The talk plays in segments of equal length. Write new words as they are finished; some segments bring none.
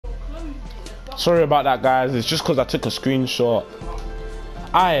Sorry about that, guys. It's just because I took a screenshot.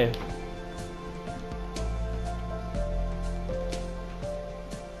 Aye.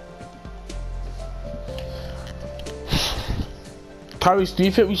 Tyrese, do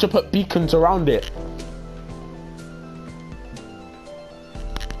you think we should put beacons around it?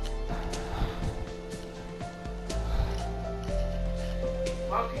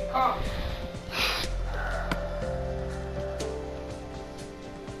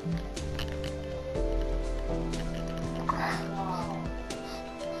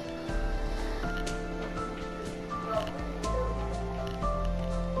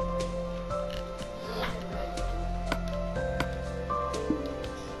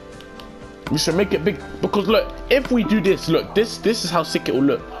 We should make it big because look, if we do this, look, this is how sick it will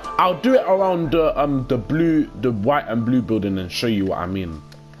look. I'll do it around the white and blue building and show you what I mean.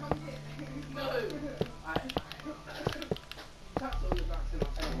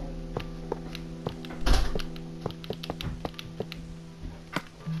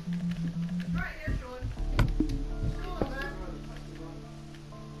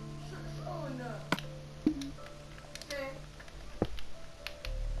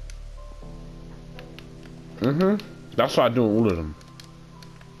 That's what I do with all of them.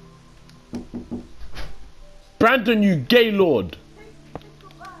 Brandon, you gay lord.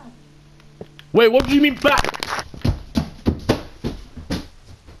 Wait, what do you mean back?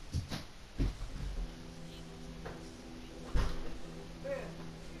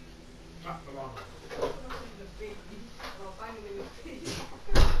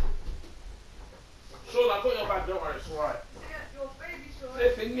 Sure, I got your bag, don't worry, it's alright. Your baby, sure.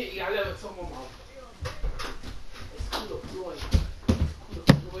 Listen, Nicky, I never told my mum.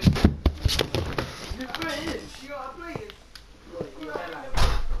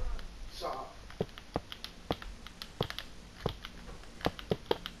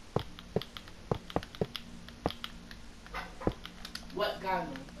 What guy?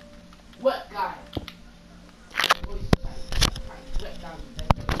 What guy?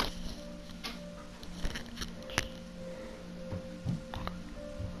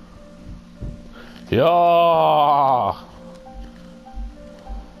 Yeah.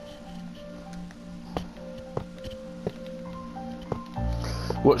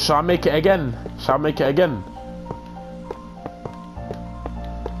 What, shall I make it again? Shall I make it again?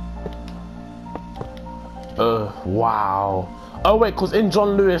 Wow. Oh wait, cause in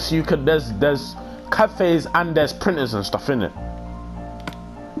John Lewis you could there's cafes and there's printers and stuff in it.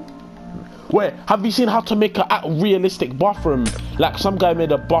 Wait, have you seen how to make a realistic bathroom? Like some guy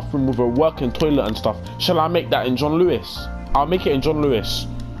made a bathroom with a working toilet and stuff. Shall I make that in John Lewis? I'll make it in John Lewis.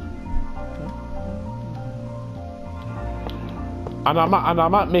 And I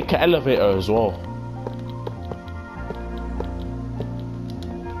might make an elevator as well.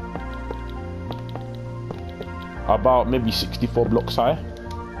 About maybe 64 blocks high.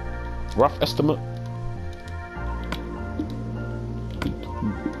 Rough estimate.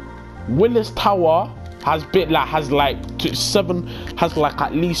 Willis Tower has at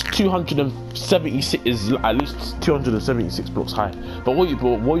least 276 is at least 276 blocks high. But what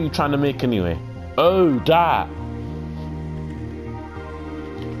are you trying to make anyway? Oh, that.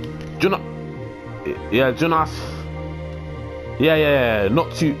 Do you know? Yeah, do you know? Yeah.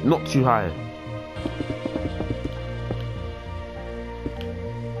 Not too high.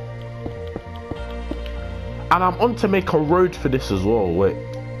 And I'm on to make a road for this as well. Wait.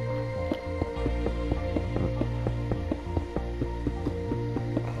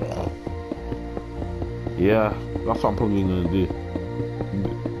 Yeah, that's what I'm probably gonna do.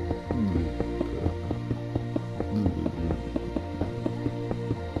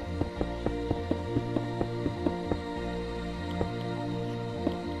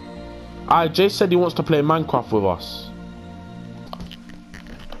 Jay said he wants to play Minecraft with us.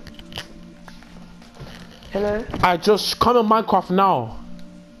 Hello? Just come on Minecraft now.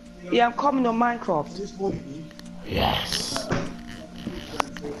 Yeah, I'm coming on Minecraft. Yes.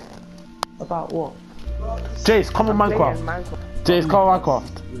 About what? Jace, come on Minecraft. Jace, come on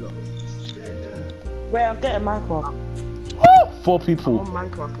Minecraft. Wait, I'm getting Minecraft. Woo! 4 people. I'm on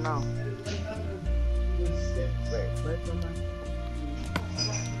Minecraft now. Wait, where's the Minecraft?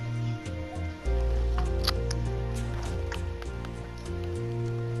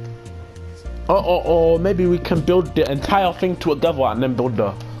 Or maybe we can build the entire thing together and then build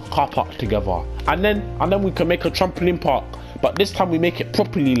the car park together. And then we can make a trampoline park. But this time we make it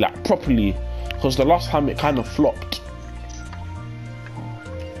properly, because the last time it kind of flopped.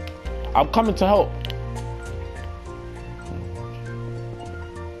 I'm coming to help.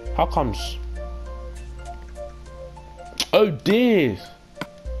 How comes? Oh dear.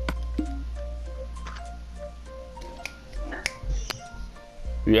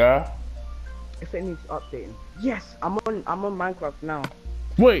 Yeah. If it needs updating. Yes, I'm on Minecraft now.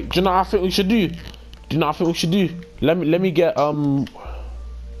 Wait, do you know what I think we should do? Let me get I'm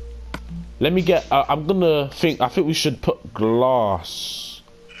gonna think. I think we should put glass.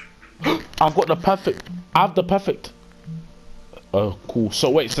 I have the perfect. Oh, cool. So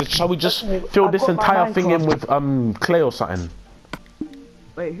wait, so shall we just fill this entire thing in with clay or something?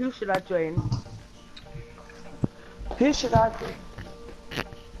 Wait, who should I join? Who should I join?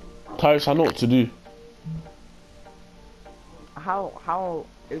 Tyrus, I know what to do. How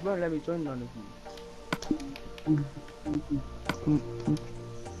it won't let me join none of you.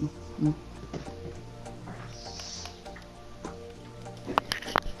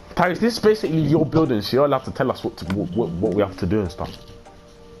 Tyrus, this is basically your building, so you'll have to tell us what we have to do and stuff.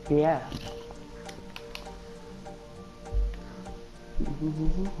 Yeah.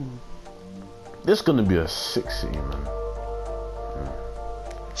 This is gonna be a sick city, man.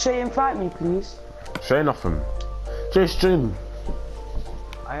 Should you invite me, please? Say nothing. Jay, stream.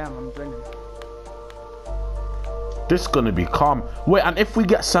 I'm joining. This is gonna be calm. Wait, and if we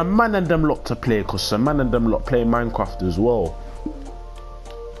get some man and them lot to play, cause some man and them lot play Minecraft as well.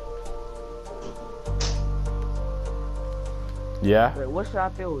 Yeah? Wait, what should I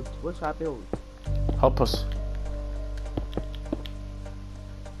build? Help us.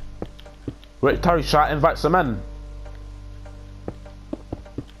 Wait, Tari, should I invite some men?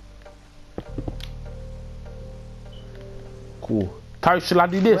 Cool. Tari, should I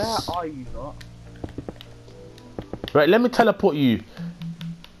do this? Where are you lot? Right, let me teleport you.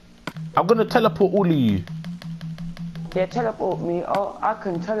 I'm gonna teleport all of you. Yeah, teleport me. Oh, I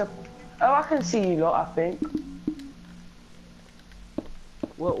can teleport. Oh, I can see you lot, I think.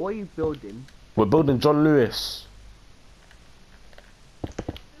 What are you building? We're building John Lewis.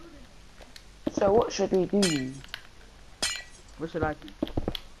 So what should we do? What should I do?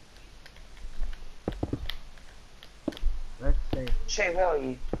 Let's see. Shay, where are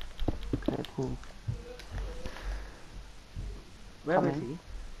you? Okay, cool. Where is he?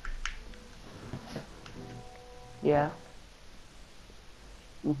 Yeah.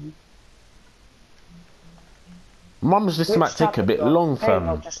 Mums, this might take a bit long,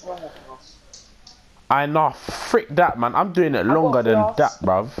 fam. I know, frick that, man. I'm doing it longer than that,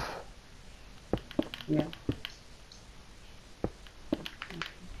 bruv. Yeah.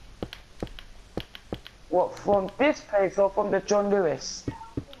 What, from this place or from the John Lewis?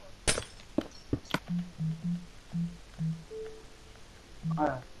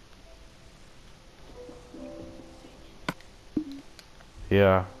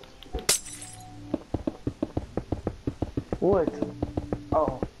 Yeah. Wood.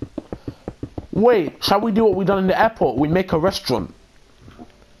 Oh. Wait, shall we do what we done in the airport? We make a restaurant.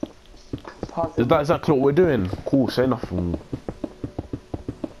 Is that exactly what we're doing? Cool, say nothing.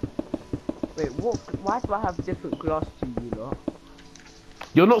 Wait, what? Why do I have different glass to you lot?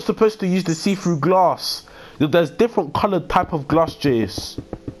 You're not supposed to use the see-through glass. There's different coloured type of glass, Jace.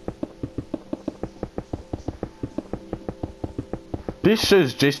 This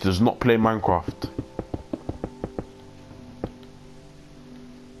shows Jace does not play Minecraft.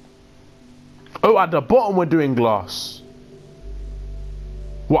 Oh, at the bottom we're doing glass.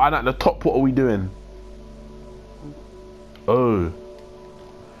 What, and at the top what are we doing? Oh.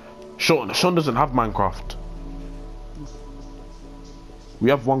 Sean doesn't have Minecraft. We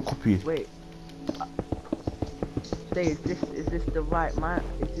have one copy. Wait. Say, is this the right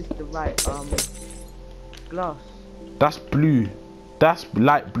glass? That's blue. That's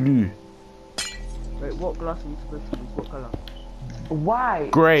light blue. Wait, what glass are we supposed to use? What colour?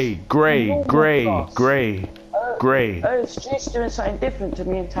 White. Grey. Oh, it's just doing something different to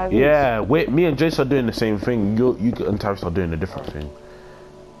me and Tyrese. Yeah, wait, me and Jace are doing the same thing. You and Tyrese are doing a different thing.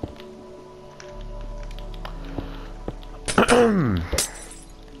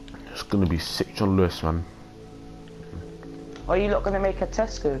 It's gonna be sick, John Lewis, man. Are you not gonna make a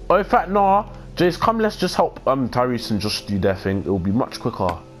Tesco? Oh, in fact, nah. Jace, come, let's just help Tyrese and just do their thing. It'll be much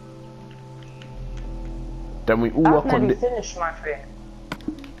quicker. Then we all work on it. I've nearly finished my thing.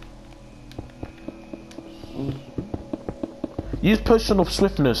 Use potion of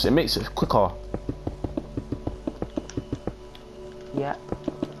swiftness. It makes it quicker. Yeah.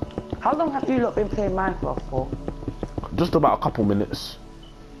 How long have you lot been playing Minecraft for? Just about a couple minutes.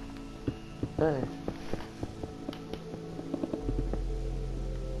 Oh.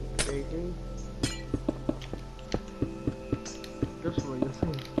 Just what you're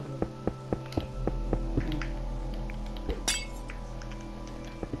saying.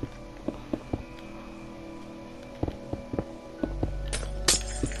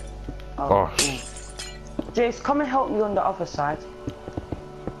 Oh. Jace, come and help me on the other side.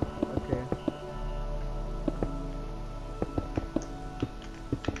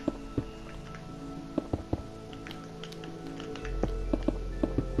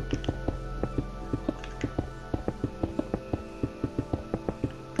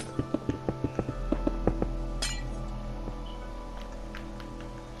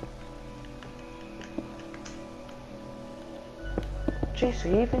 Chase, are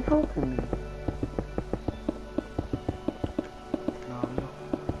you even helping me? No, I'm not.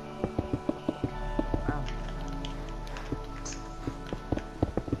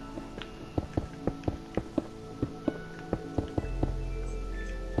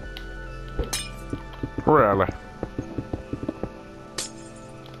 Really?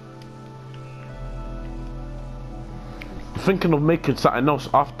 Thinking of making something else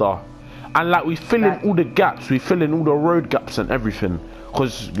after, and like we fill in all the gaps, we fill in all the road gaps and everything,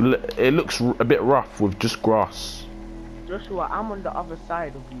 because it looks a bit rough with just grass. Joshua, I'm on the other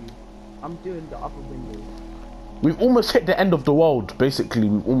side of you. I'm doing the other window. We've almost hit the end of the world. Basically,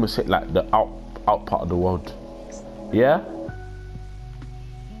 we've almost hit like the out part of the world. Yeah.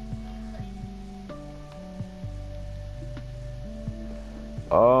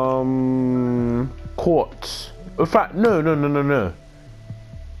 Quartz. In fact, no.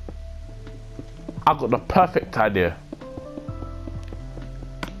 I got the perfect idea.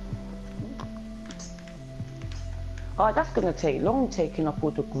 Oh, that's gonna take long taking up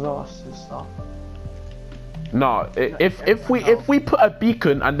all the grass and stuff. No, if we put a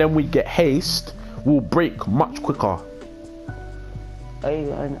beacon and then we get haste, we'll break much quicker. Are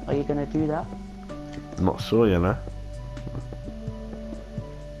you gonna do that? Not sure, you know.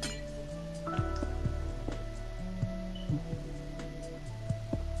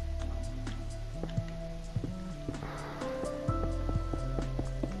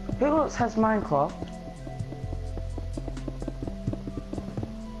 Who else has Minecraft?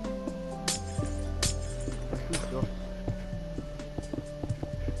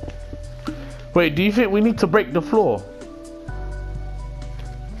 Wait, do you think we need to break the floor?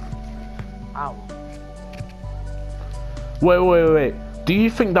 Ow. Wait. Do you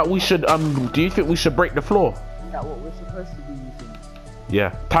think that we should break the floor? Is that what we're supposed to be using?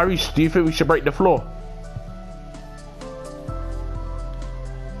 Yeah. Tyrese, do you think we should break the floor?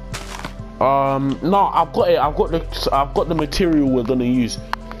 No, I've got it. I've got the material we're gonna use.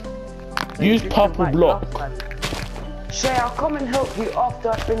 Use purple block. Shay, I'll come and help you after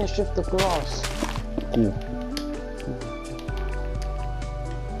I finish with the glass. Cool.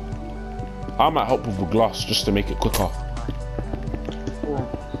 I might help with the glass just to make it quicker.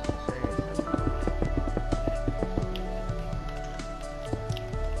 Cool.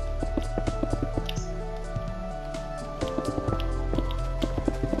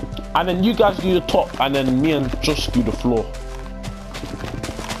 And then you guys do the top, and then me and Josh do the floor.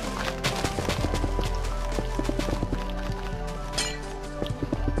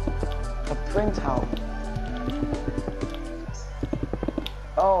 A printout.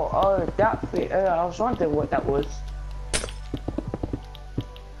 Oh, that bit. I was wondering what that was.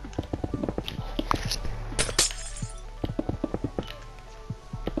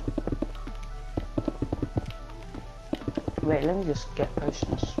 Wait, let me just get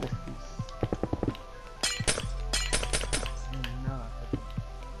potion of swiftness.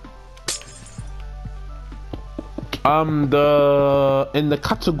 In the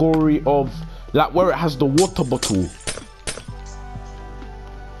category of like where it has the water bottle.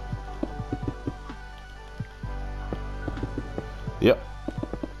 Yep.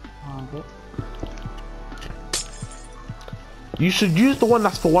 Okay. You should use the one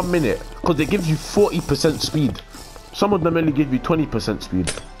that's for 1 minute because it gives you 40% speed. Some of them only give you 20%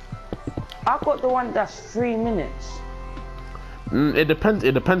 speed. I got the one that's 3 minutes. It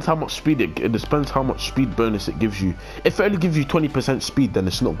depends how much speed it depends how much speed bonus it gives you. If it only gives you 20% speed, then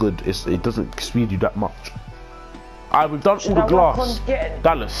it's not good. It doesn't speed you that much. Alright, we've done all the glass.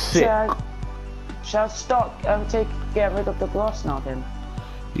 That looks sick. Shall I start get rid of the glass now then?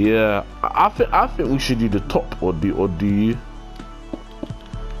 Yeah, I think we should do the top, or do you?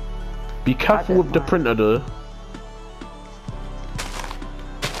 Be careful with the printer though.